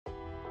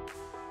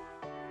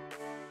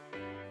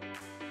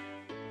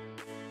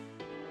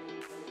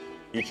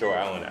Icho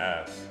Allen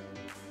asks,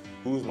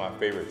 who's my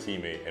favorite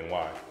teammate and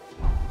why?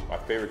 My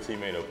favorite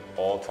teammate of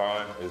all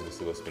time is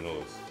Vasily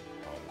Spanoulis.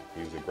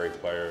 He's a great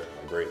player,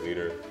 a great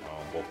leader,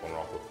 both on and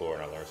off the floor,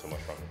 and I learned so much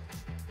from him.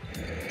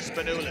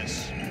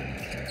 Spanoulis.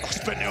 Oh,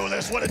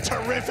 Spanoulis, what a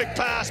terrific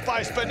pass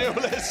by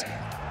Spanoulis.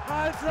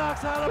 Hines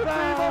knocks out of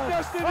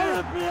bounds.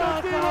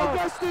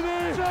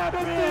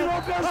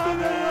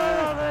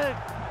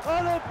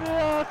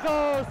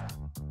 Olympiacos.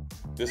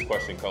 This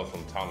question comes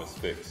from Thomas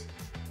Fix.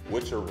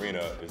 Which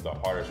arena is the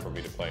hardest for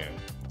me to play in?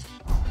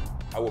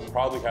 I would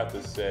probably have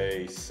to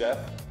say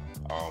Seth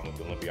with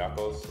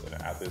Olympiacos in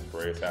Athens,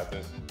 Piraeus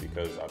Athens,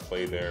 because I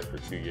played there for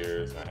 2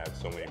 years and I had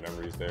so many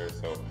memories there.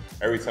 So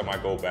every time I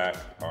go back,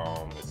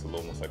 it's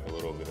almost like a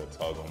little bit of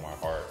tug on my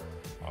heart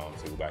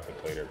to go back and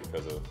play there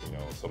because of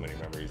so many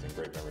memories and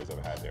great memories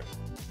I've had there.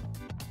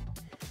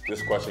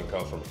 This question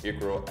comes from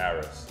Ikro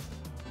Aris.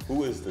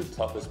 Who is the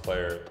toughest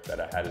player that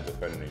I had to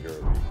defend in the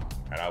EuroLeague?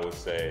 And I would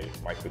say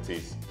Mike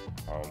Batiste.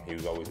 He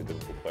was always a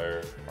difficult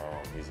player.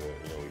 He's a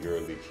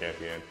EuroLeague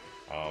champion,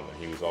 and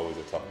he was always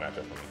a tough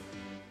matchup for me.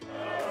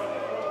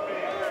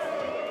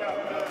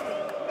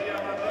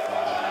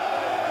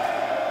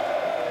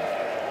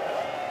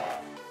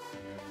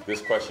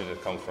 This question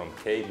comes from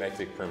K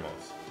Mexic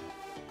Primos.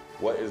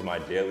 What is my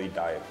daily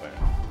diet plan?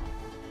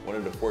 One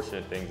of the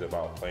fortunate things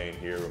about playing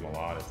here in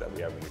Milan is that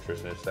we have a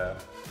nutritionist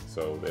staff,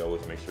 so they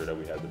always make sure that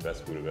we have the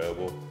best food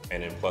available.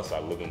 And then plus I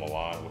live in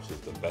Milan, which is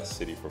the best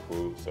city for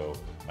food, so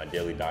my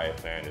daily diet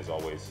plan is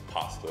always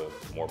pasta,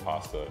 and more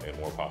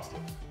pasta.